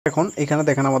এখন এখানে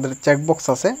দেখেন আমাদের চেকবক্স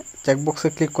আছে, চেকবক্সে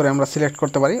ক্লিক করে আমরা সিলেক্ট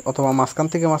করতে পারি অথবা মাঝখান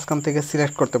থেকে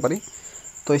সিলেক্ট করতে পারি।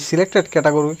 তো এই সিলেক্টেড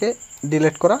ক্যাটাগরিকে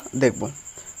ডিলিট করা দেখব।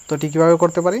 তো এটি কীভাবে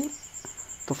করতে পারি?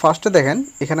 তো ফার্স্টে দেখেন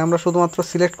এখানে আমরা শুধুমাত্র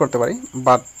সিলেক্ট করতে পারি,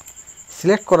 বাট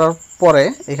সিলেক্ট করার পরে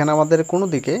এখানে আমাদের কোনো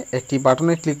দিকে একটি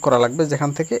বাটনে ক্লিক করা লাগবে যেখান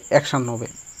থেকে অ্যাকশান হবে,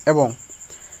 এবং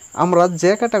আমরা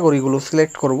যে ক্যাটাগরিগুলো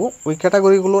সিলেক্ট করব ওই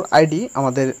ক্যাটাগরিগুলোর আইডি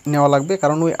আমাদের নেওয়া লাগবে,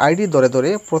 কারণ ওই আইডি ধরে ধরে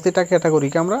প্রতিটা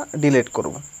ক্যাটাগরিকে আমরা ডিলিট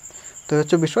করব। তো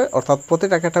হচ্ছে বিষয়, অর্থাৎ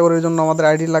প্রতিটা ক্যাটাগরির জন্য আমাদের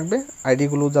আইডি লাগবে,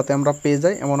 আইডিগুলো যাতে আমরা পেয়ে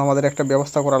যাই এমন আমাদের একটা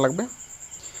ব্যবস্থা করা লাগবে।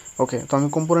 ওকে, তো আমি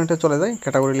কম্পোনেন্টে চলে যাই,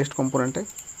 ক্যাটাগরি লিস্ট কম্পোনেন্টে।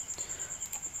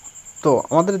 তো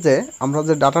আমাদের আমরা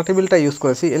যে ডাটা টেবিলটা ইউজ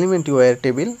করেছি এলিমেন্ট ইউআই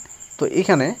টেবিল, তো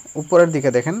এখানে উপরের দিকে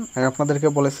দেখেন আমি আপনাদেরকে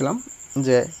বলেছিলাম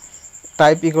যে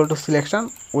type equal to selection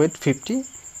with 50।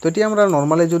 তো এটি আমরা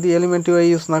নর্মালি যদি এলিমেন্ট ইউআই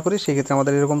ইউজ না করি সেক্ষেত্রে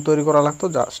আমাদের এরকম তৈরি করা লাগতো।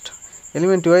 জাস্ট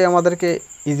এলিমেন্ট ইউআই আমাদেরকে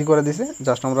ইজি করে দিছে,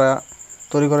 জাস্ট আমরা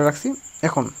তৈরি করে রাখছি।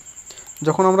 এখন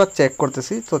যখন আমরা চেক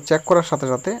করতেছি, তো চেক করার সাথে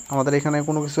সাথে আমাদের এখানে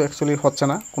কোনো কিছু অ্যাকচুয়ালি হচ্ছে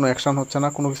না, কোনো অ্যাকশান হচ্ছে না,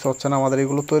 কোনো কিছু হচ্ছে না, আমাদের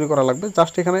এগুলো তৈরি করা লাগবে।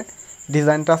 জাস্ট এখানে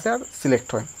ডিজাইনটা আছে আর সিলেক্ট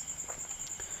হয়।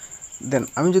 দেন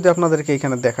আমি যদি আপনাদেরকে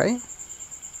এখানে দেখাই,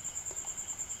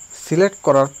 সিলেক্ট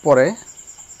করার পরে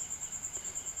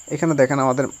এখানে দেখেন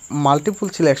আমাদের মাল্টিপল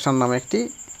সিলেকশন নামে একটি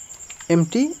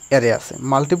এমটি অ্যারে আছে,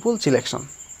 মাল্টিপল সিলেকশন।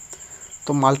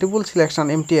 তো মাল্টিপল সিলেকশন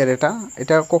এমটি অ্যারেটা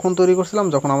এটা কখন তৈরি করছিলাম?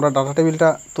 যখন আমরা ডাটা টেবিলটা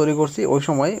তৈরি করছি ওই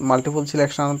সময় মাল্টিপল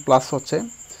সিলেকশন প্লাস হচ্ছে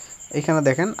এখানে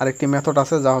দেখেন আরেকটি মেথড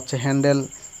আছে যা হচ্ছে হ্যান্ডেল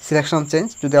সিলেকশন চেঞ্জ।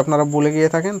 যদি আপনারা ভুলে গিয়ে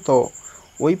থাকেন তো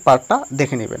ওই পার্টটা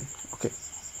দেখে নেবেন। ওকে,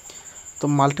 তো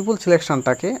মাল্টিপল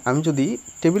সিলেকশনটাকে আমি যদি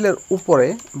টেবিলের উপরে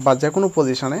বা যে কোনো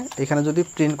পজিশনে এখানে যদি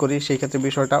প্রিন্ট করি সেই ক্ষেত্রে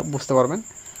বিষয়টা বুঝতে পারবেন।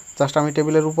 জাস্ট আমি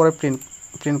টেবিলের উপরে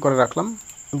প্রিন্ট করে রাখলাম।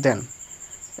 দেন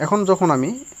এখন যখন আমি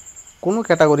কোনো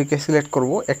ক্যাটাগরিকে সিলেক্ট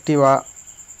করব, একটি বা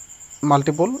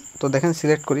মাল্টিপল, তো দেখেন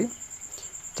সিলেক্ট করি,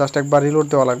 জাস্ট একবার রিলোড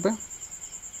দেওয়া লাগবে,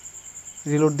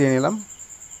 রিলোড দিয়ে নিলাম।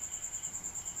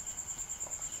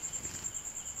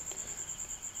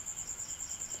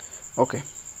 ওকে,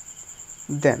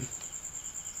 দেন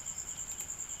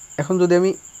এখন যদি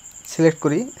আমি সিলেক্ট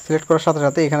করি, সিলেক্ট করার সাথে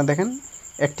সাথে এখানে দেখেন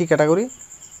একটি ক্যাটাগরি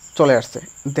চলে আসছে।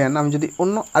 দেন আমি যদি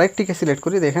অন্য আরেকটিকে সিলেক্ট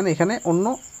করি, দেখেন এখানে অন্য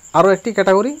আরও একটি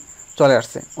ক্যাটাগরি চলে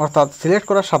আসছে। অর্থাৎ সিলেক্ট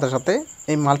করার সাথে সাথে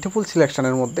এই মাল্টিপল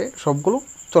সিলেকশনের মধ্যে সবগুলো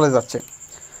চলে যাচ্ছে।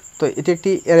 তো এটি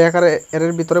একটি অ্যারে আকারে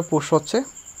অ্যারের ভিতরে পুশ হচ্ছে।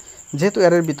 যেহেতু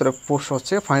অ্যারের ভিতরে পুশ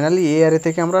হচ্ছে, ফাইনালি এই অ্যারে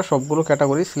থেকে আমরা সবগুলো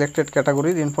ক্যাটাগরি, সিলেক্টেড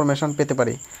ক্যাটাগরির ইনফরমেশান পেতে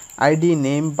পারি। আইডি,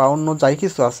 নেম বা অন্য যাই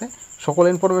কিছু আছে সকল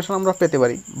ইনফরমেশান আমরা পেতে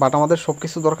পারি, বাট আমাদের সব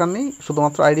কিছু দরকার নেই,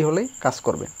 শুধুমাত্র আইডি হলেই কাজ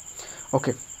করবে।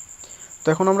 ওকে, তো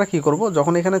এখন আমরা কি করব?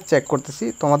 যখন এখানে চেক করতেছি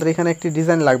তো আমাদের এখানে একটি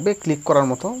ডিজাইন লাগবে ক্লিক করার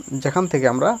মতো, যেখান থেকে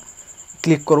আমরা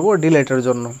ক্লিক করব ডিলিটের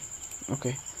জন্য।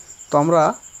 ওকে, তো আমরা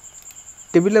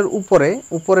টেবিলের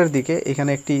উপরের দিকে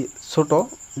এখানে একটি ছোট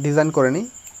ডিজাইন করে নিই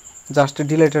জাস্ট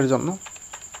ডিলিটের জন্য।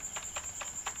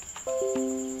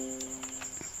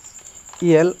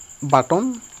 ইএল বাটন,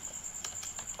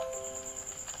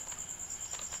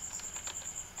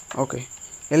 ওকে,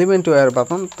 এলিমেন্ট ওয়্যার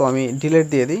বাটন, তো আমি ডিলিট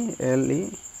দিয়ে দিই,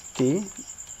 LET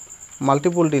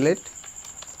মাল্টিপল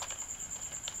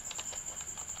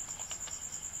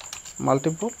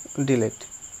ডিলিট।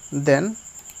 দেন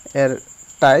এর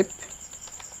type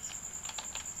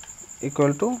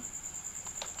equal to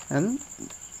and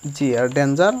G R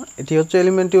danger, এটি হচ্ছে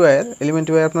এলিমেন্ট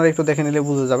ওয়্যার আপনারা একটু দেখে নিলে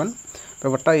বুঝে যাবেন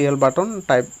ব্যাপারটা। ইএল বাটন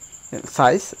টাইপ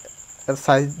সাইজ, এর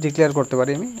সাইজ ডিক্লেয়ার করতে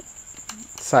পারি আমি,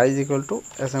 size equal to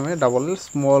SMA double L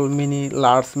small, mini,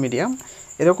 large, medium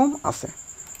এরকম আছে।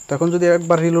 তো এখন যদি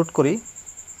একবার রিলোড করি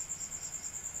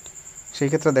সেই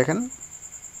ক্ষেত্রে দেখেন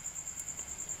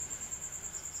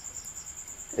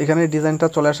এখানে ডিজাইনটা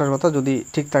চলে আসার কথা যদি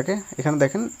ঠিক থাকে। এখানে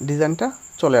দেখেন ডিজাইনটা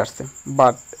চলে আসছে,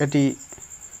 বাট এটি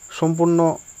সম্পূর্ণ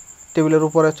টেবিলের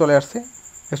উপরে চলে আসছে।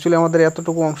 অ্যাকচুয়ালি আমাদের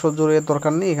এতটুকু অংশ জুড়ে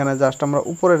দরকার নেই, এখানে জাস্ট আমরা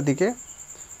উপরের দিকে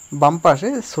বাম পাশে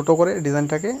ছোটো করে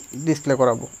ডিজাইনটাকে ডিসপ্লে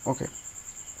করাবো। ওকে,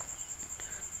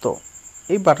 তো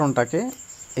এই বাটনটাকে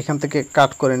এখান থেকে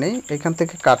কাট করে নেই, এখান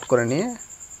থেকে কাট করে নিয়ে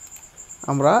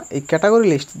আমরা এই ক্যাটাগরি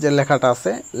লিস্ট যে লেখাটা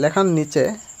আছে লেখার নিচে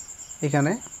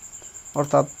এখানে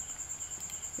অর্থাৎ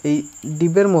এই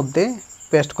ডিবের মধ্যে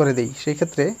পেস্ট করে দিই। সেই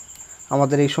ক্ষেত্রে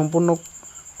আমাদের এই সম্পূর্ণ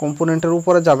কম্পোনেন্টের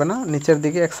উপরে যাবে না, নিচের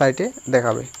দিকে এক সাইডে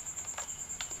দেখাবে।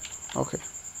 ওকে,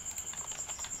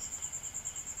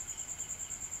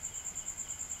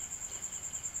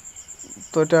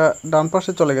 তো এটা ডান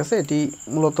পাশে চলে গেছে, এটি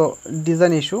মূলত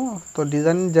ডিজাইন ইস্যু। তো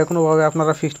ডিজাইন যে কোনোভাবে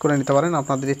আপনারা ফিক্সড করে নিতে পারেন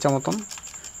আপনাদের ইচ্ছা মতন।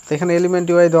 তো এখানে এলিমেন্ট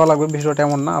ইউআই দেওয়া লাগবে বিষয়টা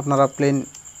এমন না, আপনারা প্লেন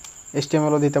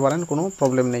HTML দিতে পারেন, কোনো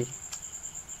প্রবলেম নেই।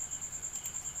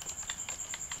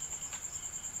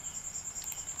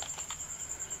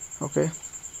 ওকে,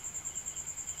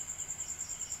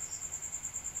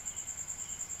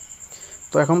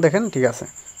 তো এখন দেখেন ঠিক আছে,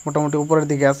 মোটামুটি উপরের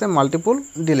দিকে আছে মাল্টিপল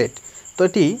ডিলিট। তো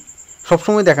এটি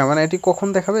সবসময় দেখাবে না, এটি কখন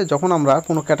দেখাবে, যখন আমরা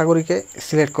কোনো ক্যাটাগরিকে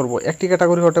সিলেক্ট করব। একটি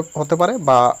ক্যাটাগরি হতে পারে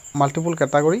বা মাল্টিপল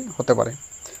ক্যাটাগরি হতে পারে,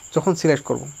 যখন সিলেক্ট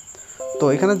করব। তো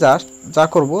এখানে জাস্ট যা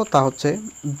করব তা হচ্ছে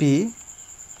বি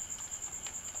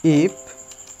ইফ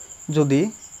যদি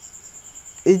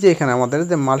এই যে এখানে আমাদের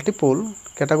যে মাল্টিপল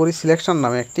ক্যাটাগরি সিলেকশন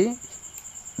নামে একটি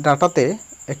ডাটাতে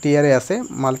একটি অ্যারে আছে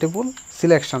মাল্টিপল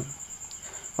সিলেকশন।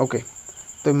 ওকে,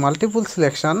 তো multiple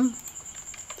selection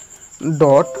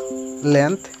dot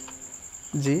length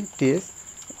GTS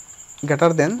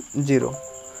greater than 0,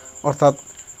 অর্থাৎ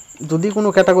যদি কোনো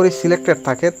ক্যাটাগরি সিলেক্টেড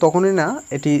থাকে তখনই না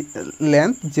এটি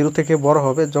লেন্থ 0 থেকে বড়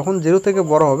হবে। যখন 0 থেকে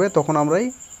বড় হবে তখন আমরা এই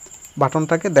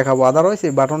বাটনটাকে দেখাবো, আদারওয়াইজ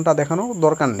এই বাটনটা দেখানোর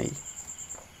দরকার নেই।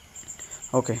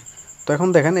 ওকে, তো এখন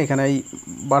দেখেন এখানে এই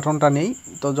বাটনটা নেই।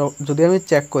 তো যদি আমি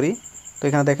চেক করি তো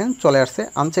এখানে দেখেন চলে আসছে,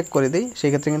 আনচেক করে দিই সেই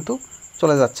ক্ষেত্রে কিন্তু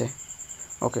চলে যাচ্ছে।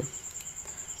 ওকে,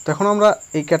 তো এখন আমরা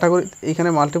এই ক্যাটাগরি এইখানে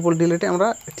মাল্টিপল ডিলিটে আমরা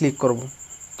ক্লিক করব।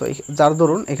 তো যার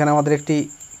দরুন এখানে আমাদের একটি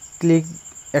ক্লিক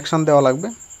অ্যাকশন দেওয়া লাগবে।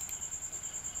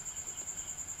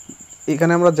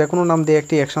 এখানে আমরা যে কোনো নাম দিয়ে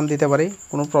একটি অ্যাকশন দিতে পারি,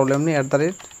 কোনো প্রবলেম নেই।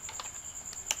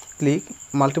 ক্লিক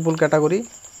মাল্টিপল ক্যাটাগরি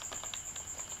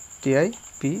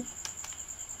TIP,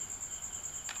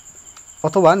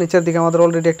 অথবা নিচের দিকে আমাদের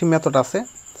অলরেডি একটি মেথড আছে,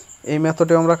 এই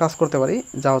মেথডেও আমরা কাজ করতে পারি,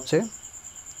 যা হচ্ছে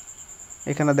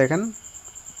এখানে দেখেন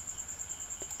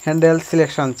হ্যান্ডেল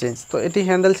সিলেকশন চেঞ্জ। তো এটি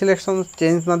হ্যান্ডেল সিলেকশন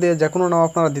চেঞ্জ না দিয়ে যে কোনো নাম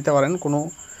আপনারা দিতে পারেন, কোনো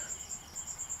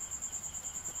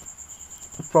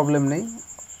প্রবলেম নেই।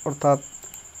 অর্থাৎ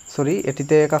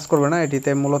এটিতে কাজ করবে না,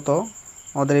 এটিতে মূলত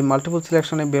আমাদের এই মাল্টিপল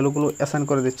সিলেকশনের ভ্যালুগুলো অ্যাসাইন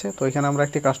করে দিচ্ছে। তো এখানে আমরা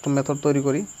একটি কাস্টম মেথড তৈরি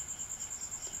করি।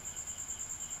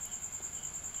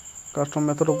 কাস্টম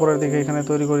মেথড উপরের দিকে এখানে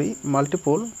তৈরি করি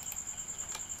মাল্টিপল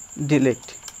ডিলিট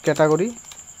ক্যাটাগরি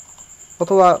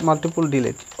অথবা মাল্টিপল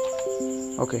ডিলিট।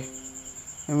 ওকে,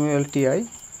 MULTIPLE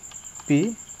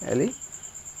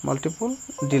মাল্টিপল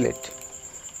ডিলিট,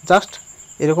 জাস্ট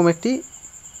এরকম একটি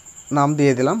নাম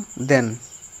দিয়ে দিলাম। দেন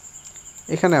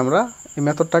এখানে আমরা এই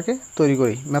মেথডটাকে তৈরি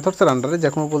করি, মেথডসের আন্ডারে যে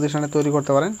কোনো পজিশনে তৈরি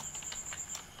করতে পারেন।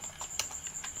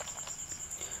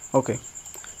 ওকে,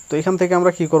 তো এখান থেকে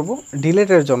আমরা কি করব,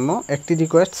 ডিলিটের জন্য একটি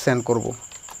রিকোয়েস্ট সেন্ড করব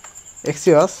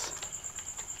এক্সিওস।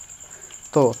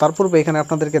 তো তার পূর্বে এখানে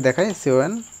আপনাদেরকে দেখাই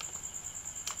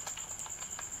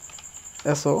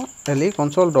CONSOLE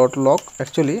console.log।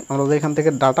 অ্যাকচুয়ালি আমরা এখান থেকে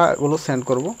ডাটাগুলো সেন্ড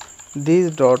করব দিস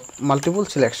ডট মাল্টিপল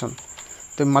সিলেকশন।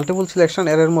 তো মাল্টিপল সিলেকশন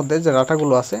এর মধ্যে যে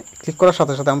ডাটাগুলো আছে ক্লিক করার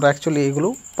সাথে সাথে আমরা অ্যাকচুয়ালি এইগুলো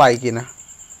পাই কি না।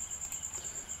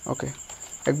 ওকে,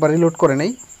 একবার রিলোড করে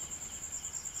নেই।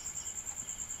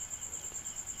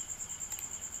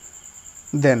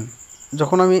 দেন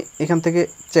যখন আমি এখান থেকে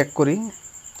চেক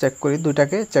করি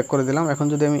দুইটাকে চেক করে দিলাম। এখন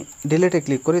যদি আমি ডিলিটে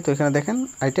ক্লিক করি তো এখানে দেখেন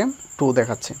আইটেম 2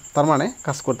 দেখাচ্ছে, তার মানে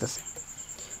কাজ করতেছে।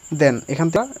 দেন এখান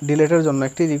থেকে ডিলিটের জন্য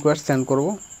একটি রিকোয়েস্ট সেন্ড করব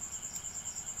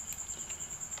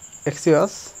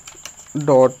এক্সিওস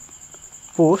ডট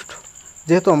পোস্ট।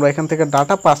 যেহেতু আমরা এখান থেকে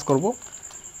ডাটা পাস করব,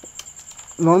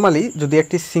 নর্মালি যদি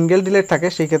একটি সিঙ্গেল ডিলিট থাকে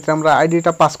সেই ক্ষেত্রে আমরা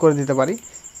আইডিটা পাস করে দিতে পারি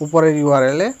উপরের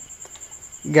ইউআরএলে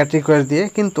গেট রিকোয়েস্ট দিয়ে,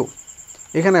 কিন্তু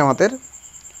এখানে আমাদের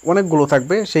অনেকগুলো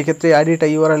থাকবে, সেই ক্ষেত্রে আইডিটা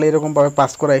ইউআরএল এরকমভাবে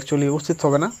পাস করা অ্যাকচুয়ালি উচিত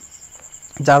হবে না।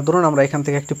 যার ধরুন আমরা এখান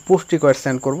থেকে একটি পোস্ট রিকোয়েস্ট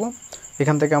সেন্ড করব,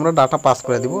 এখান থেকে আমরা ডাটা পাস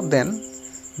করে দিব, দেন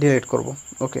ডিলিট করব।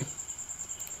 ওকে,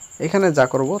 এখানে যা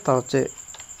করব তা হচ্ছে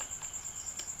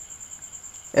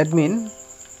অ্যাডমিন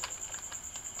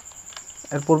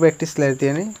এর পূর্বে একটি স্ল্যাশ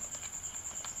দিয়ে নিই,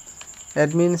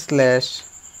 অ্যাডমিন স্ল্যাশ।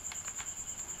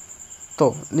 তো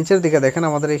নিচের দিকে দেখেন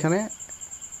আমাদের এখানে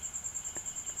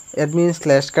অ্যাডমিন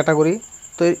স্ল্যাশ ক্যাটাগরি।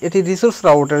 তো এটি রিসোর্স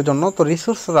রাউটের জন্য। তো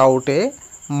রিসোর্স রাউটে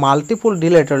মাল্টিপল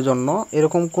ডিলিটের জন্য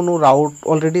এরকম কোনো রাউট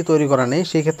অলরেডি তৈরি করা নেই,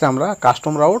 সেই ক্ষেত্রে আমরা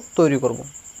কাস্টম রাউট তৈরি করব।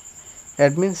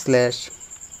 Admin slash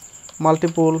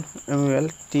multiple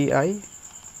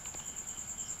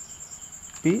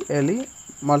MULTIPLE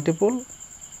multiple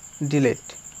delete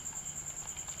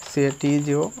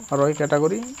CAT0 রয়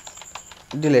ক্যাটাগরি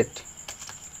ডিলিট।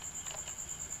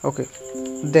 ওকে,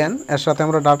 দেন এর সাথে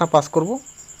আমরা ডাটা পাস করব,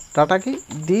 ডাটা কি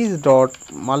দিস ডট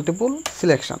মাল্টিপল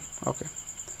সিলেকশন। ওকে,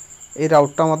 এই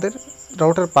রাউটটা আমাদের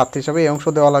রাউটের পাথ হিসাবে এই অংশ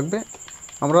দেওয়া লাগবে।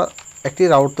 আমরা একটি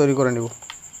রাউট তৈরি করে নিব।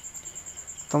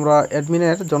 তোমরা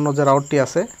অ্যাডমিনের জন্য যে রাউটটি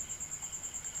আছে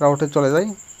রাউটে চলে যাই,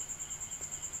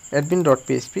 অ্যাডমিন ডট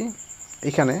PHP,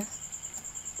 এখানে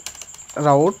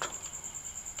রাউট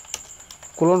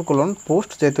কোলন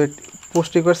পোস্ট, যেহেতু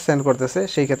পোস্ট রিকোয়েস্ট সেন্ড করতেছে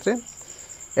সেই ক্ষেত্রে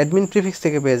অ্যাডমিন প্রিফিক্স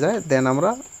থেকে পেয়ে যায়। দেন আমরা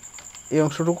এই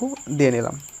অংশটুকু দিয়ে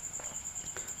নিলাম।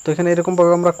 তো এখানে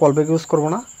এরকমভাবে আমরা কলব্যাক ইউজ করব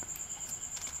না।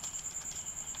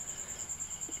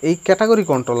 এই ক্যাটাগরি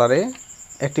কন্ট্রোলারে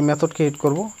একটি মেথড ক্রিয়েট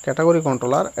করব category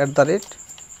controller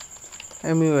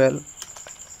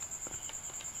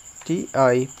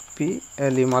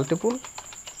 @multiple multiple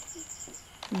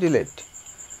delete.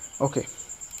 ওকে,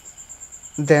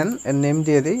 দেন এর নেম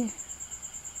দিয়ে দিই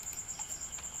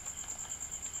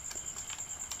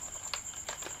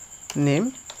নেম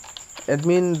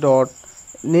অ্যাডমিন ডট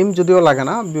নেম, যদিও লাগে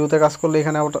না, ভিউতে কাজ করলে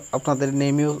এখানে আপনাদের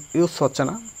নেম ইউজ হচ্ছে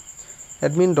না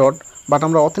অ্যাডমিন ডট, বাট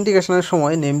আমরা অথেন্টিকেশনের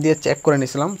সময় নেম দিয়ে চেক করে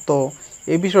নিয়েছিলাম, তো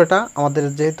এই বিষয়টা আমাদের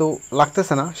যেহেতু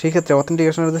লাগতেছে না, সেই ক্ষেত্রে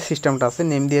অথেন্টিকেশনের যে সিস্টেমটা আছে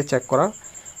নেম দিয়ে চেক করার,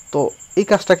 তো এই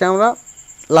কাজটাকে আমরা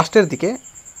লাস্টের দিকে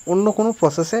অন্য কোনো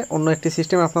প্রসেসে অন্য একটি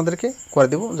সিস্টেমে আপনাদেরকে করে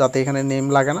দেব, যাতে এখানে নেম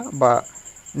লাগে না, বা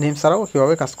নেম ছাড়াও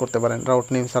কীভাবে কাজ করতে পারেন রাউট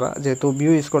নেম ছাড়া, যেহেতু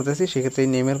ভিউ ইউজ করতেছি সেক্ষেত্রে এই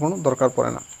নেমের কোনো দরকার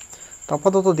পড়ে না। তো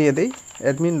আপাতত দিয়ে দেই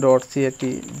অ্যাডমিন ডট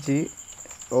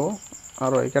CATGO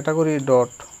আর ওই category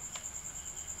dot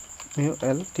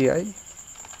multiple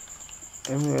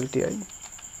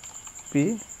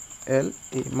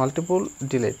multiple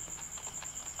delete.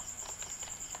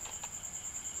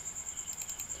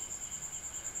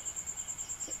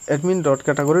 Admin dot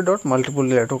category dot multiple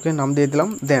delete, ওকে নাম দিয়ে দিলাম।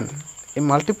 দেন এই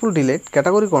মাল্টিপল ডিলিট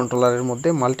ক্যাটাগরি কন্ট্রোলারের মধ্যে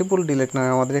মাল্টিপল ডিলিট নামে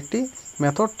আমাদের একটি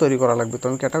মেথড তৈরি করা লাগবে। তো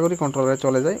আমি ক্যাটাগরি কন্ট্রোলারে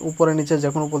চলে যাই, উপরে নিচে যে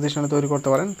কোনো পজিশনে তৈরি করতে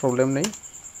পারেন, প্রবলেম নেই।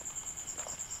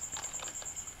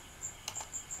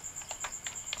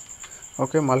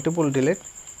 ওকে, মাল্টিপল ডিলিট,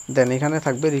 দেন এখানে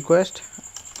থাকবে রিকোয়েস্ট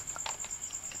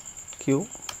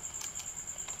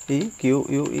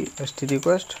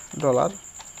রিকোয়েস্ট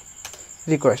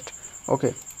 $রিকোয়েস্ট। ওকে,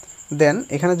 দেন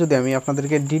এখানে যদি আমি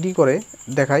আপনাদেরকে ডিডি করে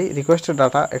দেখাই রিকোয়েস্টের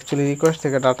ডাটা, অ্যাকচুয়ালি রিকোয়েস্ট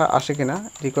থেকে ডাটা আসে কিনা,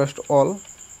 রিকোয়েস্ট অল,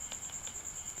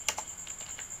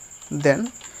 দেন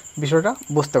বিষয়টা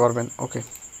বুঝতে পারবেন। ওকে,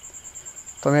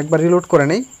 তো আমি একবার রিলোড করে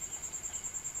নেই,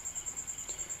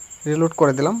 রিলোড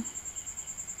করে দিলাম,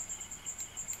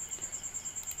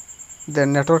 দেন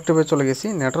নেটওয়ার্ক ট্যাবে চলে গেছি।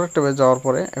 নেটওয়ার্ক ট্যাবে যাওয়ার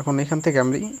পরে এখন এখান থেকে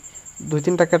আমি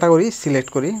 2-3টা ক্যাটাগরি সিলেক্ট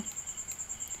করি,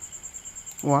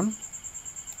 1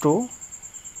 2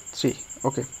 3।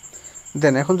 ওকে,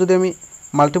 দেন এখন যদি আমি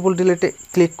মাল্টিপল ডিলিটে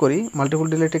ক্লিক করি, মাল্টিপল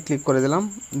ডিলিটে ক্লিক করে দিলাম,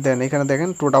 দেন এখানে দেখেন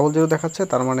 200 দেখাচ্ছে,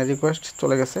 তার মানে রিকোয়েস্ট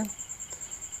চলে গেছে।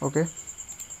 ওকে,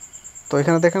 তো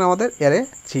এখানে দেখেন আমাদের অ্যারে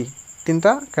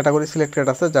 3টা ক্যাটাগরি সিলেক্টেড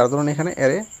আছে, যার ধরুন এখানে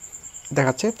অ্যারে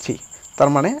দেখাচ্ছে 3, তার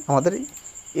মানে আমাদের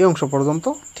এই অংশ পর্যন্ত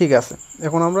ঠিক আছে।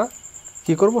 এখন আমরা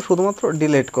কি করব, শুধুমাত্র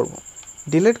ডিলিট করব।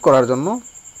 ডিলিট করার জন্য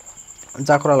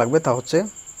যা করা লাগবে তা হচ্ছে,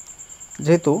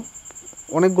 যেহেতু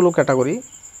অনেকগুলো ক্যাটাগরি,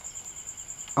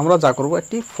 আমরা যা করব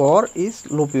একটি ফর ইজ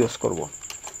লুপ ইউজ করব।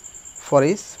 ফর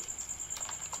ইজ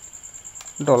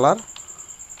 $,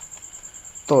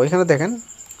 তো এখানে দেখেন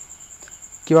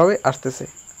কিভাবে আসতেছে,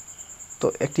 তো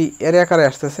একটি অ্যারে আকারে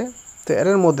আসতেছে। তো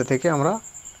অ্যারের মধ্যে থেকে আমরা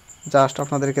জাস্ট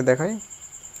আপনাদেরকে দেখাই,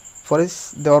 ফর ইজ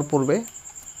দেওয়ার পূর্বে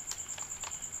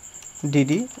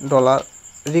ডিডি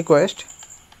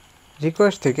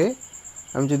 $রিকোয়েস্ট থেকে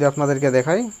আমি যদি আপনাদেরকে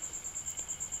দেখাই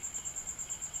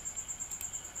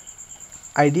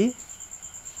আইডি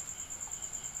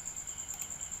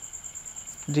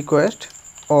রিকোয়েস্ট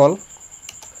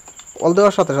অল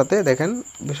দেওয়ার সাথে সাথে দেখেন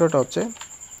বিষয়টা হচ্ছে,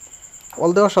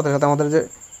 অল দেওয়ার সাথে সাথে আমাদের যে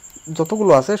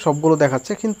যতগুলো আছে সবগুলো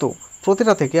দেখাচ্ছে, কিন্তু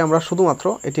প্রতিটা থেকে আমরা শুধুমাত্র,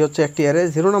 এটি হচ্ছে একটি অ্যারে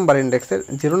 0 নাম্বার ইন্ডেক্সের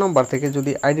 0 নাম্বার থেকে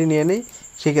যদি আইডি নিয়ে নেই,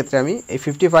 সেক্ষেত্রে আমি এই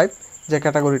 55 যে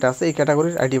ক্যাটাগরিটা আছে এই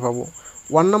ক্যাটাগরির আইডি পাবো।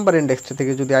 1 নাম্বার ইন্ডেক্স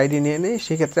থেকে যদি আইডি নিয়ে নেই,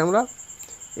 সেক্ষেত্রে আমরা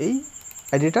এই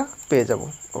আইডিটা পেয়ে যাব।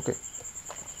 ওকে,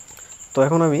 তো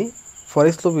এখন আমি ফর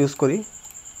ইজ লুপ ইউজ করি,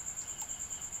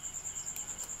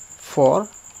 for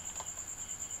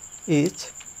is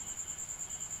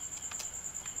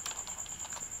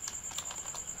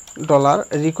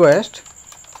 $request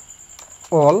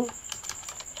all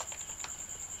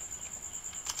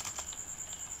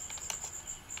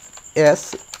S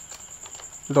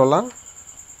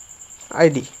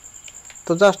 $ID.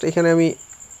 তো জাস্ট এখানে আমি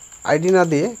আইডি না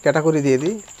দিয়ে ক্যাটাগরি দিয়ে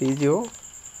দিই TGO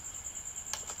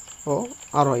ও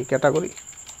ROI ক্যাটাগরি।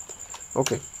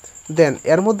 ওকে, দেন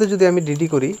এর মধ্যে যদি আমি ডিডি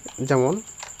করি, যেমন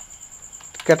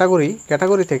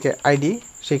ক্যাটাগরি থেকে আইডি,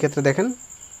 সেই ক্ষেত্রে দেখেন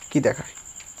কি দেখায়,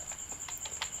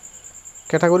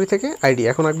 ক্যাটাগরি থেকে আইডি।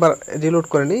 এখন একবার রিলোড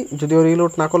করে নিই, যদিও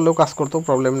রিলোড না করলেও কাজ করতেও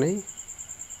প্রবলেম নেই।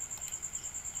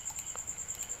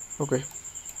 ওকে,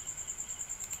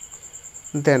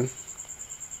 দেন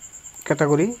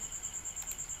ক্যাটাগরি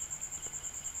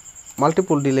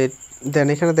মাল্টিপল ডিলিট, দেন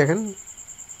এখানে দেখেন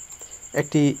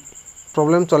একটি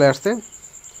প্রবলেম চলে আসছে,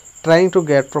 trying to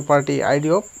get property ID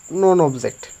of non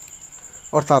object,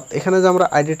 অর্থাৎ এখানে যে আমরা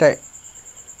আইডিটা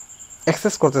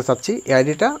অ্যাক্সেস করতে চাচ্ছি, এই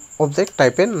আইডিটা অবজেক্ট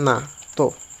টাইপের না। তো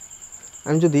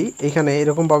আমি যদি এখানে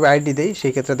এরকমভাবে আইডি দেই,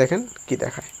 সেই ক্ষেত্রে দেখেন কি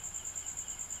দেখায়।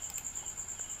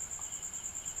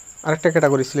 আরেকটা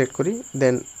ক্যাটাগরি সিলেক্ট করি,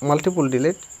 দেন মাল্টিপল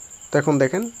ডিলিট। তো এখন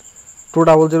দেখেন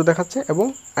 200 দেখাচ্ছে এবং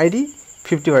আইডি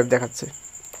 55 দেখাচ্ছে।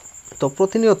 তো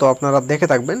প্রতিনিয়ত আপনারা দেখে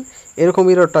থাকবেন এরকম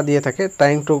এররটা দিয়ে থাকে,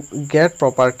 trying to get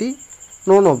property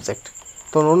non object.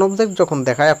 তো নন অবজেক্ট যখন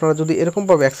দেখায়, আপনারা যদি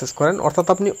এরকমভাবে অ্যাক্সেস করেন, অর্থাৎ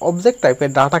আপনি অবজেক্ট টাইপের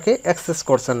ডাটাকে অ্যাক্সেস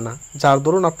করছেন না, যার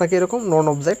দরুন আপনাকে এরকম নন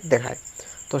অবজেক্ট দেখায়।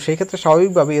 তো সেই ক্ষেত্রে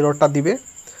স্বাভাবিকভাবে এররটা দিবে।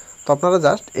 তো আপনারা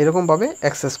জাস্ট এরকমভাবে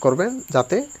অ্যাক্সেস করবেন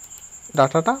যাতে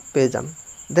ডাটাটা পেয়ে যান।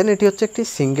 দেন এটি হচ্ছে একটি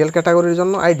সিঙ্গেল ক্যাটাগরির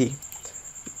জন্য আইডি।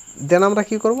 দেন আমরা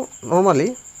কি করব, নর্মালি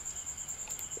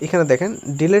এখানে দেখেন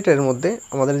ডিলেটের মধ্যে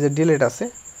আমাদের যে ডিলেট আছে,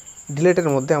 ডিলেটের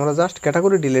মধ্যে আমরা জাস্ট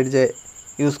ক্যাটাগরি ডিলেট যে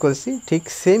ইউজ করেছি, ঠিক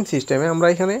সেম সিস্টেমে আমরা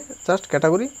এখানে জাস্ট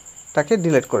ক্যাটাগরিটাকে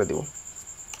ডিলেট করে দেব।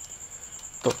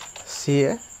 তো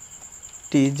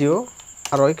CATGO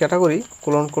আর ওই ক্যাটাগরি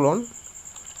কোলন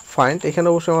ফাইন্ড, এখানে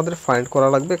অবশ্যই আমাদের ফাইন্ড করা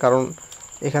লাগবে, কারণ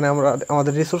এখানে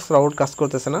আমাদের রিসোর্স রাউট কাজ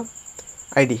করতেছে না।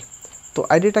 আইডি, তো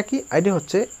আইডিটা কি, আইডি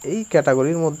হচ্ছে এই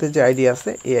ক্যাটাগরির মধ্যে যে আইডি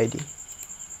আছে এই আইডি।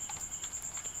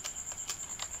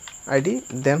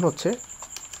 দেন হচ্ছে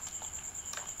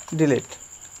ডিলেট,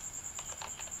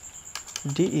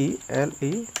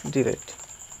 DELE ডিলেট।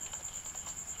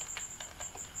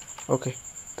 ওকে,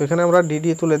 তো এখানে আমরা ডিডি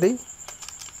তুলে দিই।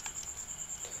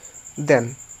 দেন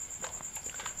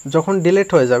যখন ডিলেট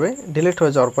হয়ে যাবে, ডিলেট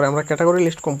হয়ে যাওয়ার পরে আমরা ক্যাটাগরি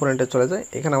লিস্ট কম্পোনেন্টে চলে যাই।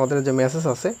 এখানে আমাদের যে মেসেজ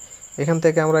আছে, এখান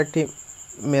থেকে আমরা একটি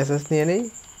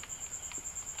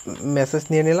মেসেজ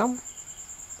নিয়ে নিলাম।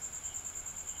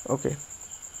 ওকে,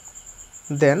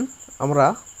 দেন আমরা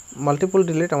মাল্টিপল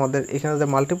ডিলেট, আমাদের এখানে যে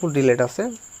মাল্টিপল ডিলেট আছে,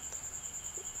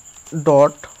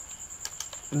 ডট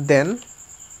দেন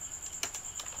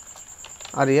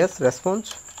res রেসপন্স।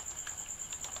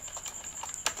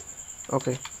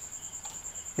 ওকে,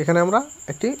 এখানে আমরা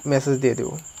একটি মেসেজ দিয়ে দেব,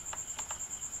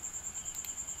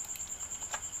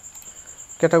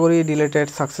 category deleted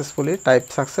successfully, type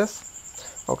success.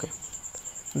 ওকে,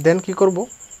 দেন কি করব,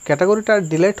 ক্যাটাগরিটা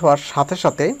ডিলেট হওয়ার সাথে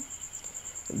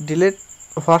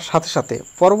সাথে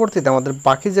পরবর্তীতে আমাদের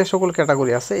বাকি যে সকল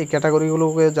ক্যাটাগরি আছে এই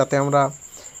ক্যাটাগরিগুলোকে যাতে আমরা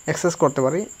অ্যাক্সেস করতে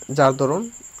পারি, যার দরুন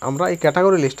আমরা এই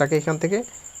ক্যাটাগরি লিস্টটাকে এখান থেকে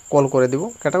কল করে দেব।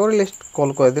 ক্যাটাগরি লিস্ট কল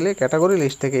করে দিলে ক্যাটাগরি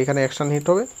লিস্ট থেকে এখানে অ্যাকশন হিট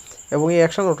হবে এবং এই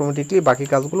অ্যাকশন অটোমেটিকলি বাকি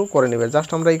কাজগুলো করে নেবে। জাস্ট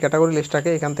আমরা এই ক্যাটাগরি লিস্টটাকে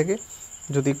এখান থেকে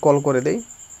যদি কল করে দেই,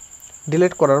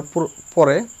 ডিলিট করার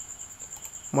পরে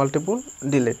মাল্টিপল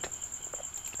ডিলিট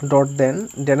ডট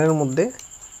দেনের মধ্যে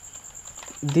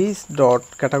দিস ডট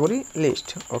ক্যাটাগরি লিস্ট।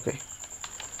 ওকে,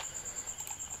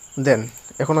 দেন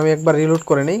এখন আমি একবার রিলোড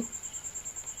করে নেই।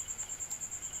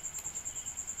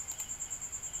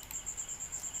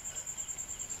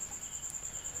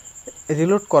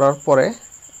 রিলোড করার পরে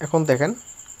এখন দেখেন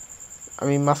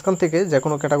আমি মাঝখান থেকে যে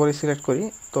কোনো ক্যাটাগরি সিলেক্ট করি,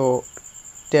 তো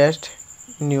টেস্ট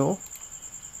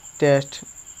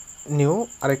নিউ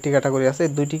আরেকটি ক্যাটাগরি আছে,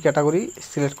 দুইটি ক্যাটাগরি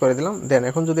সিলেক্ট করে দিলাম। দেন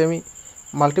এখন যদি আমি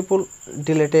মাল্টিপল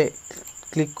ডিলেটে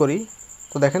ক্লিক করি,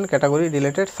 তো দেখেন ক্যাটাগরি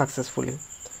ডিলেটেড সাকসেসফুলি।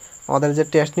 আমাদের যে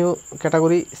টেস্ট নিউ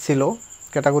ক্যাটাগরি ছিল,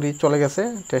 ক্যাটাগরি চলে গেছে,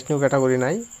 টেস্ট নিউ ক্যাটাগরি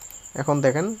নাই। এখন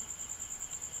দেখেন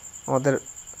আমাদের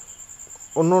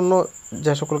অন্য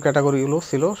যে সকল ক্যাটাগরিগুলো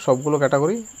ছিল সবগুলো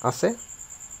ক্যাটাগরি আছে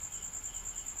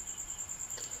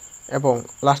এবং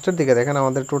লাস্টের দিকে দেখেন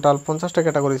আমাদের টোটাল 50টা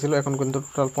ক্যাটাগরি ছিল, এখন কিন্তু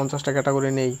টোটাল 50টা ক্যাটাগরি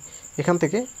নেই, এখান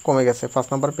থেকে কমে গেছে 5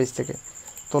 নাম্বার পেজ থেকে।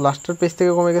 তো লাস্টের পেজ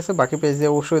থেকে কমে গেছে, বাকি পেজে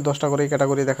অবশ্যই 10টা করে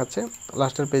ক্যাটাগরি দেখাচ্ছে,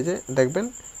 লাস্টের পেজে দেখবেন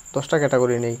 10টা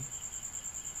ক্যাটাগরি নেই।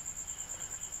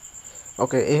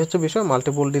 ওকে, এই হচ্ছে বিষয়,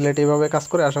 মাল্টিপল ডিলেট এইভাবে কাজ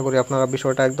করে। আশা করি আপনারা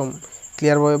বিষয়টা একদম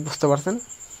ক্লিয়ারভাবে বুঝতে পারছেন।